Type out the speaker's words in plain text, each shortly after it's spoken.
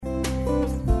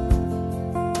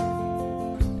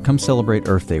Come celebrate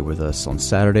Earth Day with us on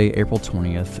Saturday, April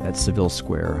 20th at Seville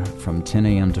Square from 10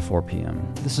 a.m. to 4 p.m.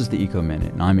 This is the Eco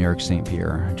Minute, and I'm Eric St.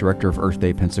 Pierre, Director of Earth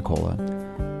Day Pensacola.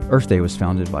 Earth Day was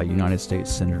founded by United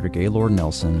States Senator Gaylord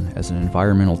Nelson as an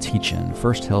environmental teach-in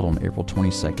first held on April 22,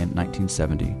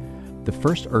 1970. The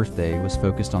first Earth Day was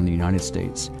focused on the United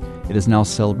States. It is now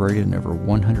celebrated in over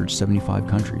 175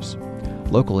 countries.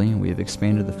 Locally, we have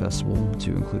expanded the festival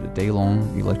to include a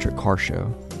day-long electric car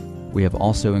show. We have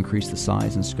also increased the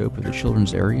size and scope of the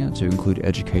children's area to include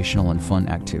educational and fun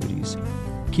activities.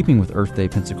 Keeping with Earth Day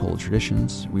Pensacola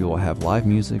traditions, we will have live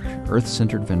music,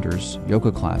 earth-centered vendors,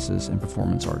 yoga classes, and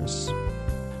performance artists.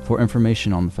 For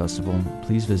information on the festival,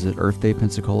 please visit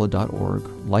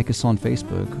earthdaypensacola.org, like us on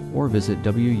Facebook, or visit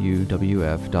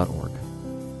wuwf.org.